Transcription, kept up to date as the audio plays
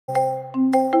Hi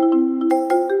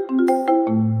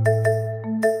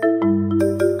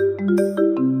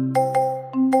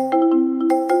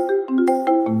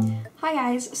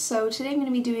guys, so today I'm going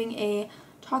to be doing a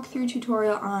talk through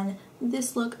tutorial on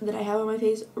this look that I have on my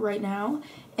face right now,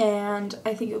 and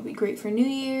I think it would be great for New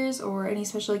Year's or any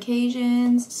special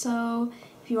occasions, so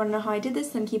if you want to know how I did this,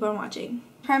 then keep on watching.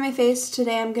 To prime my face,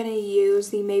 today I'm going to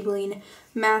use the Maybelline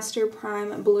Master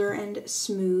Prime Blur and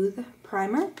Smooth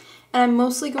Primer, and I'm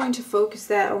mostly going to focus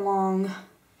that along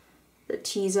the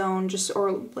T-zone,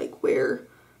 or like where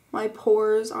my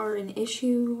pores are an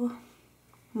issue.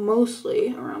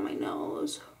 Mostly around my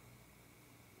nose.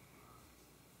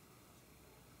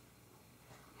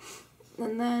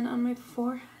 And then on my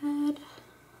forehead.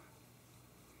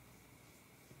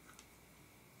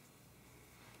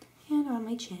 And on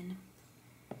my chin.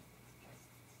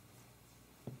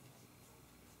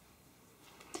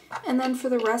 And then for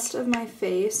the rest of my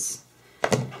face,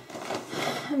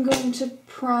 I'm going to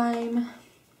prime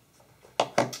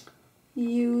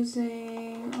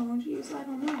using, I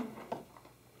don't know.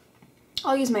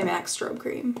 I'll use my MAC Strobe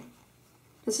Cream.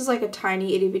 This is like a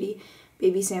tiny itty bitty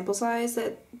baby sample size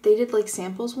that they did like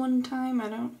samples one time. I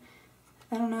don't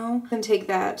know. And take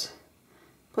that,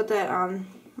 put that on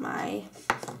my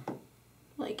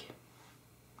like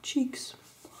cheeks.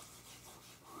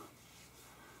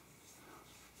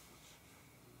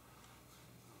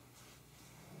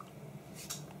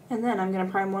 And then I'm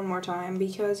gonna prime one more time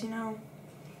because, you know,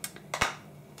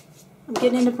 I'm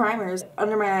getting into primers.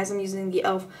 Under my eyes, I'm using the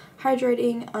e.l.f.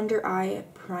 Hydrating Under Eye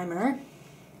Primer.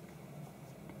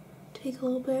 Take a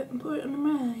little bit and put it under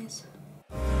my eyes.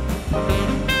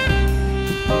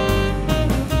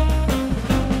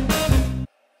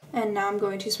 And now I'm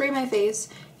going to spray my face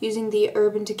using the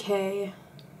Urban Decay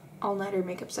All Nighter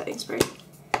Makeup Setting Spray.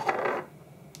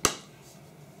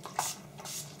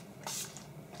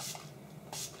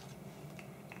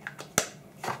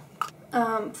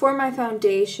 For my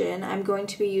foundation, I'm going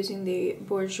to be using the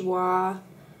Bourjois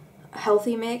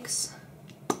Healthy Mix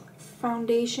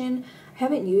foundation. I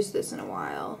haven't used this in a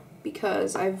while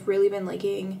because I've really been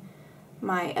liking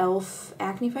my e.l.f.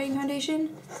 Acne Fighting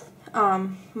Foundation,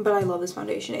 but I love this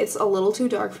foundation. It's a little too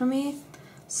dark for me,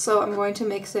 so I'm going to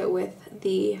mix it with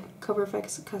the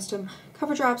CoverFX Custom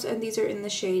Cover Drops, and these are in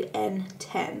the shade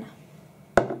N10.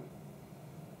 Put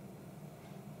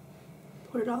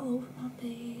it all over my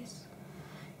face.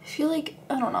 I feel like,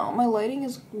 I don't know, my lighting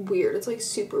is weird. It's like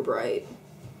super bright.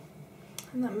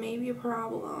 And that may be a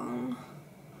problem.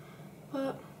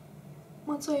 But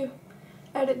once I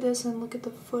edit this and look at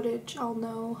the footage, I'll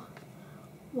know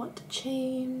what to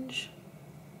change.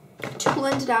 To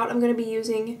blend it out, I'm going to be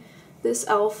using this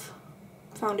e.l.f.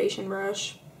 foundation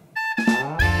brush.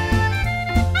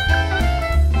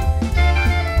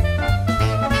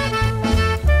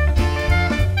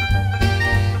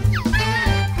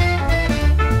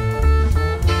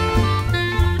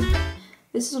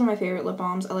 This is one of my favorite lip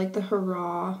balms. I like the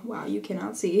Hurrah. Wow, you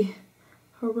cannot see.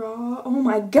 Hurrah. Oh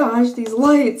my gosh, these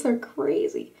lights are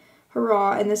crazy.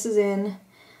 Hurrah, and this is in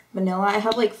vanilla. I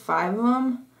have like 5 of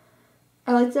them.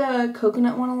 I like the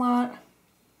coconut one a lot.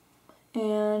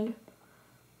 And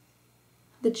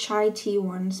the chai tea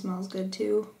one smells good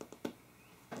too.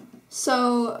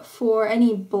 So for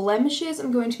any blemishes,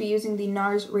 I'm going to be using the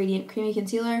Nars Radiant Creamy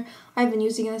Concealer. I've been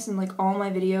using this in like all my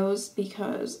videos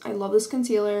because I love this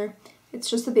concealer. It's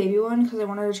just the baby one because I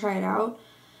wanted to try it out.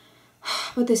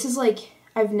 But this is like,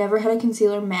 I've never had a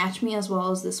concealer match me as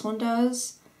well as this one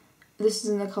does. This is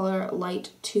in the color Light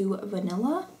 2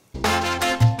 Vanilla.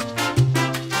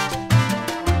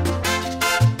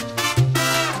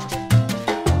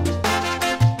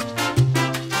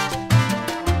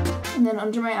 And then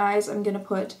under my eyes, I'm going to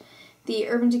put the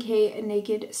Urban Decay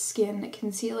Naked Skin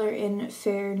Concealer in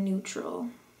Fair Neutral.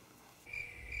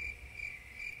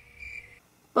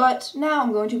 But now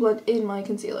I'm going to blend in my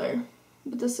concealer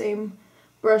with the same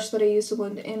brush that I used to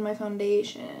blend in my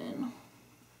foundation.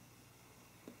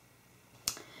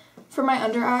 For my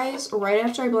under eyes, right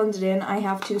after I blend it in, I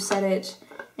have to set it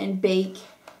and bake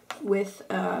with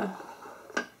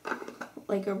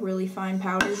like a really fine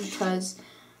powder because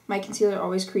my concealer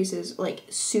always creases like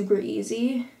super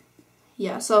easy.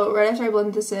 Yeah, so right after I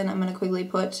blend this in, I'm going to quickly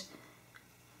put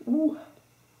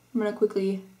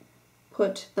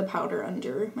the powder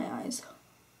under my eyes.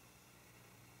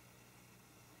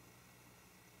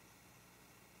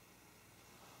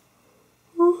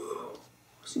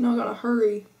 So now I gotta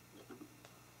hurry.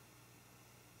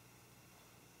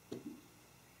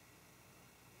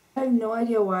 I have no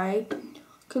idea why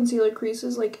concealer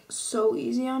creases like so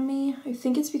easy on me. I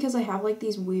think it's because I have like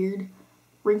these weird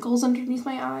wrinkles underneath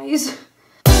my eyes.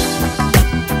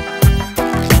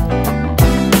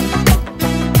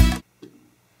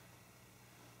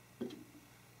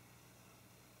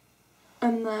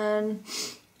 And then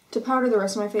to powder the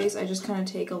rest of my face, I just kind of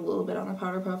take a little bit on the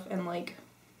powder puff and like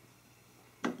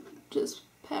just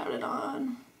pat it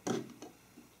on.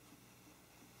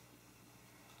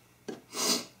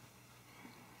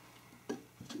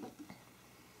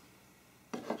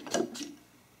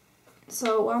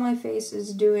 So while my face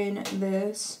is doing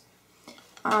this,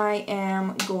 I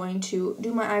am going to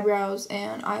do my eyebrows,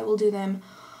 and I will do them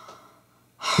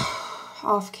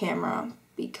off camera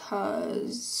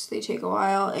because they take a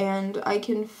while, and I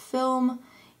can film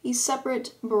a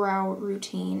separate brow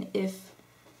routine if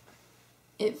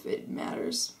it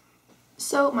matters.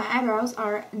 So my eyebrows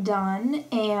are done,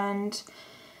 and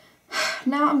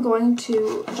now I'm going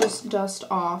to just dust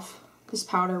off this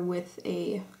powder with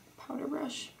a powder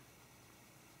brush.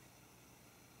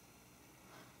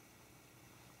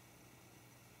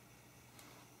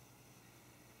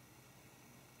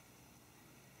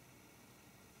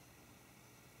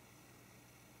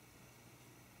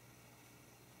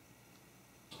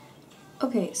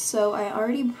 Okay, so I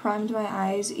already primed my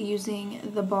eyes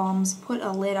using the Balm's Put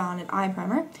a Lid On an eye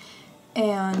primer,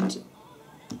 and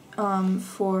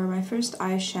for my first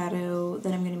eyeshadow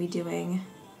that I'm going to be doing,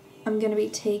 I'm going to be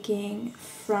taking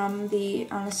from the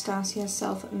Anastasia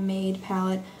Self-Made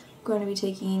palette, I'm going to be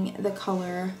taking the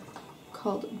color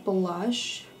called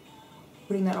Blush,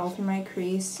 putting that all through my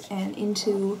crease and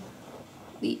into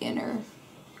the inner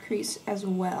crease as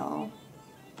well.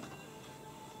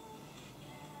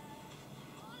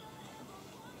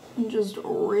 And just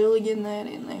really getting that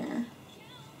in there.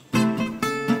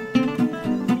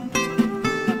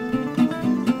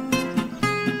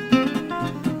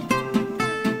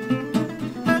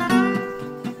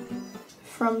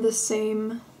 From the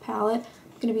same palette,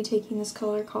 I'm going to be taking this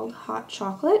color called Hot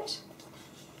Chocolate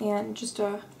and just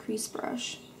a crease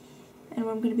brush. And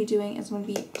what I'm going to be doing is I'm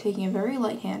going to be taking a very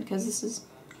light hand because this is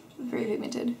very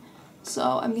pigmented.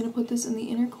 So I'm going to put this in the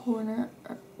inner corner,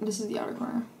 or this is the outer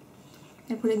corner.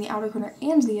 I'm going to put it in the outer corner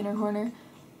and the inner corner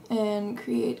and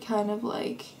create kind of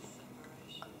like,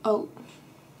 well,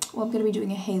 I'm going to be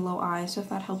doing a halo eye, so if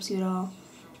that helps you at all.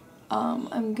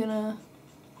 I'm going to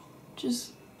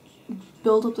just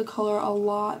build up the color a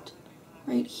lot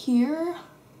right here,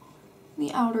 in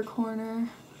the outer corner,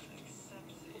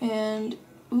 and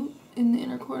in the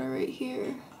inner corner right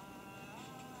here.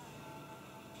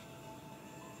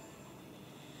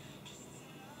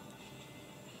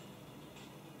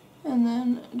 And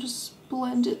then just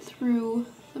blend it through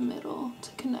the middle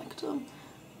to connect them.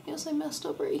 Yes, I messed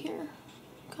up right here.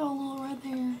 Got a little red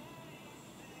hair.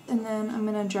 And then I'm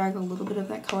going to drag a little bit of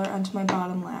that color onto my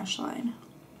bottom lash line.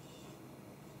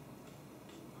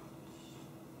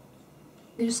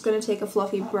 You're just going to take a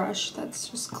fluffy brush that's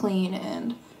just clean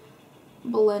and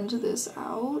blend this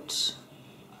out.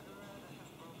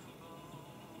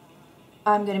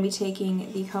 I'm going to be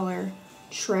taking the color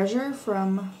Treasure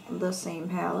from the same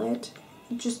palette,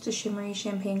 just a shimmery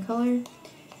champagne color,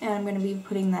 and I'm going to be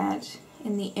putting that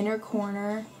in the inner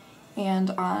corner and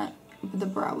on the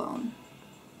brow bone.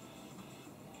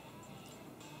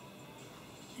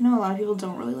 I know a lot of people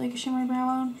don't really like a shimmery brow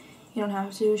bone. You don't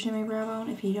have to do a shimmery brow bone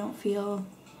if you don't feel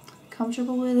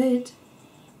comfortable with it,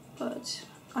 but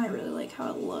I really like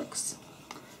how it looks.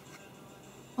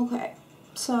 Okay,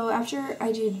 so after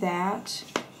I do that,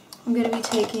 I'm going to be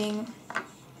taking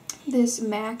this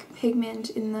MAC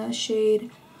pigment in the shade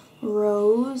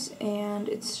Rose, and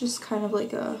it's just kind of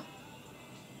like a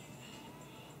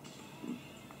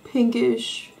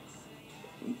pinkish,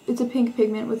 it's a pink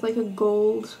pigment with like a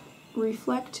gold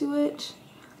reflect to it.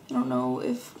 I don't know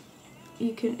if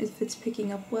you can, if it's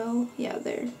picking up well. Yeah,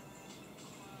 there.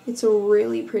 It's a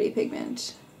really pretty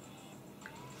pigment.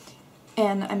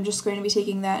 And I'm just going to be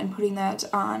taking that and putting that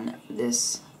on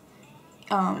this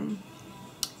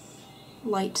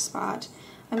light spot.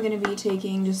 I'm going to be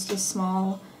taking just a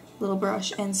small little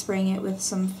brush and spraying it with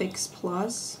some Fix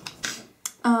Plus.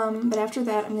 But after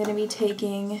that, I'm going to be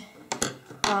taking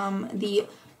the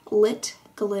Lit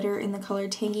glitter in the color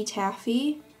Tangy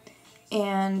Taffy,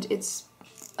 and it's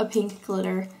a pink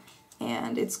glitter,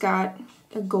 and it's got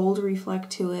a gold reflect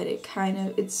to it.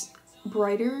 It's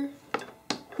brighter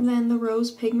than the rose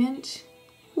pigment.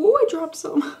 Ooh, I dropped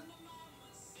some.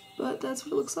 But that's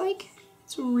what it looks like.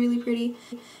 It's really pretty.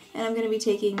 And I'm going to be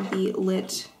taking the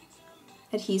Lit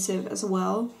adhesive as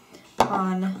well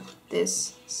on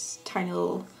this tiny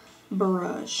little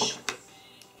brush.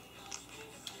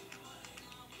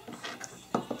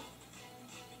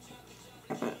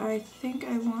 But I think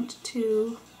I want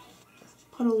to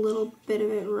put a little bit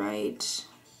of it right,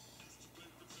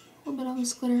 a little bit of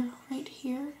this glitter right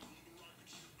here.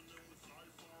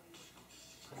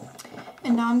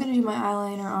 And now I'm going to do my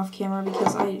eyeliner off camera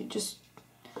because I just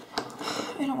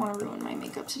I don't want to ruin my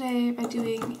makeup today by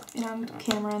doing it on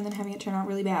camera and then having it turn out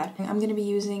really bad. I'm going to be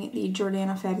using the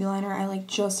Jordana Fabuliner. I like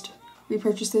just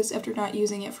repurchased this after not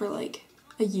using it for like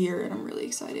a year and I'm really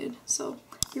excited. So,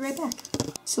 be right back.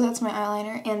 So that's my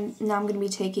eyeliner, and now I'm going to be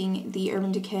taking the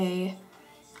Urban Decay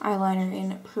eyeliner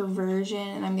in Perversion,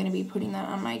 and I'm going to be putting that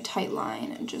on my tight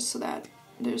line, and just so that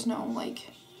there's no like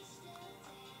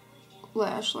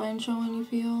lash line showing, you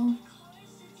feel.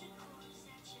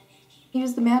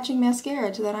 Use the matching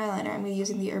mascara to that eyeliner. I'm going to be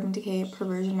using the Urban Decay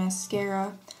Perversion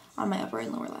mascara on my upper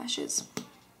and lower lashes.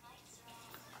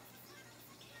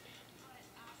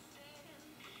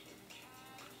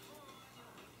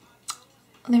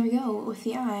 There we go with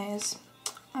the eyes.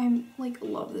 I like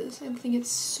love this. I think it's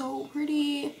so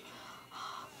pretty.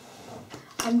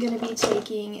 I'm gonna be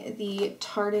taking the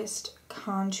Tarteist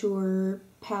Contour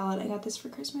palette. I got this for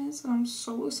Christmas and I'm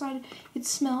so excited. It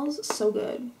smells so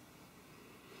good.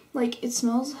 Like it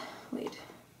smells, wait.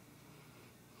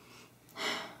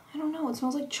 I don't know, it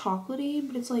smells like chocolatey,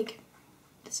 but it's like,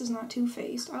 this is not Too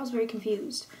Faced. I was very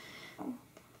confused.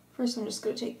 First I'm just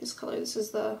gonna take this color. This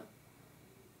is the,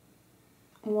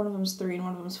 one of them's 3 and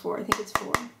one of them's 4. I think it's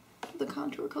 4. The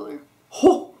contour color.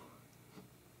 Oh!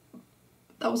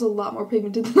 That was a lot more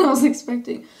pigmented than I was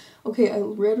expecting. Okay, I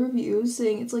read reviews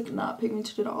saying it's like not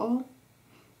pigmented at all.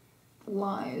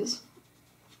 Lies.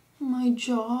 My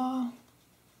jaw.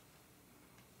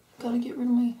 Gotta get rid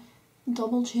of my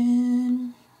double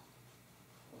chin.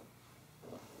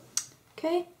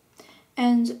 Okay,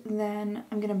 and then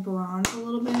I'm gonna bronze a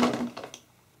little bit. I'm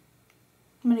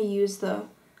gonna use the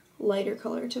lighter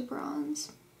color to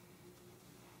bronze.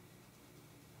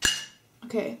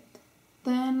 Okay,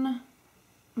 then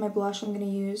my blush, I'm gonna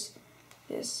use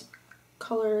this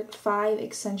color 5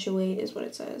 Accentuate is what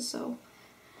it says. So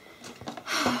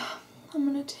I'm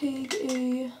gonna take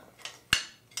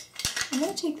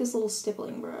this little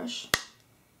stippling brush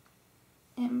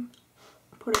and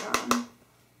put it on.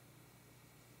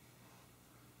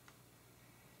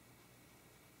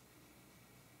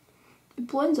 It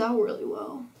blends out really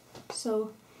well.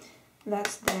 So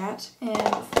that's that. And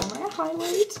for my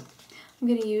highlight, I'm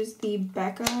gonna use the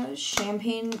Becca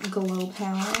Champagne Glow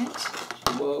Palette.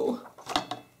 Whoa.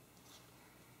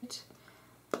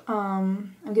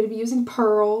 I'm gonna be using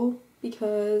Pearl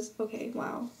because, okay,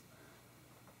 wow.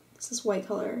 This is white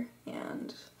color,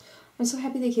 and I'm so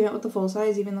happy they came out with the full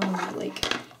size, even though, like,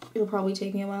 it'll probably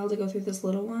take me a while to go through this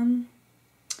little one.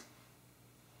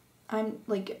 I'm,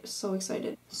 like, so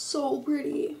excited. So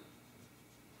pretty.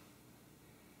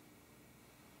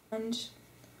 And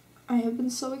I have been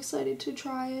so excited to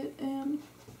try it, and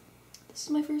this is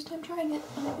my first time trying it,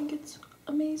 and I think it's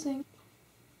amazing.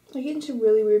 I get into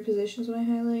really weird positions when I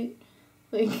highlight.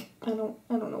 Like, I don't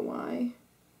know why.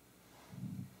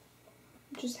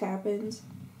 It just happens.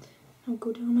 I'll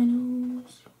go down my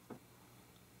nose.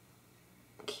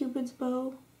 Cupid's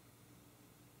bow.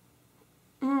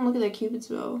 Look at that Cupid's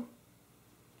bow.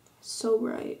 So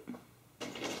bright.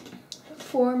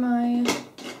 For my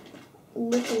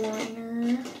lip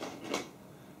liner,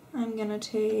 I'm gonna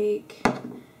take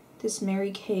this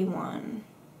Mary Kay one.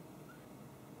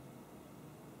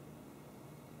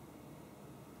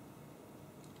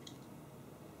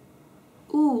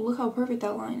 Ooh, look how perfect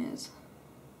that line is.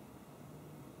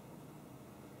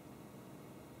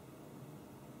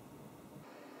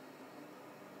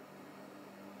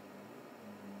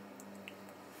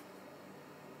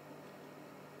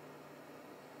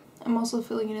 I'm also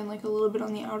filling it in like a little bit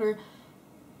on the outer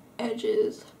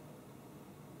edges.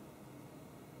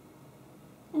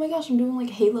 Oh my gosh, I'm doing like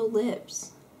halo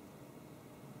lips.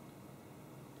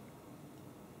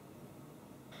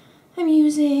 I'm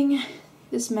using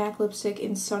this MAC lipstick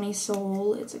in Sunny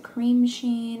Soul. It's a cream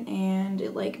sheen and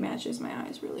it like matches my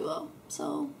eyes really well.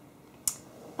 So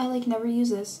I like never use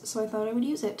this, so I thought I would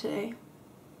use it today.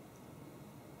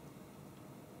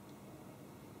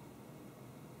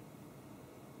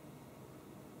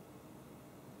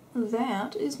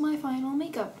 That is my final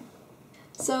makeup.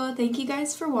 So thank you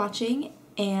guys for watching,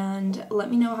 and let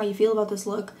me know how you feel about this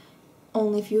look,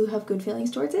 only if you have good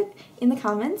feelings towards it, in the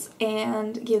comments,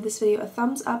 and give this video a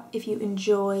thumbs up if you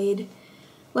enjoyed.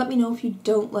 Let me know if you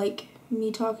don't like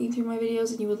me talking through my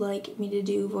videos and you would like me to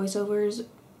do voiceovers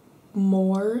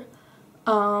more.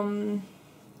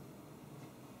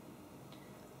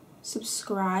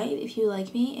 Subscribe if you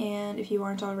like me and if you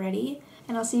aren't already,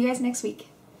 and I'll see you guys next week.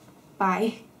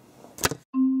 Bye.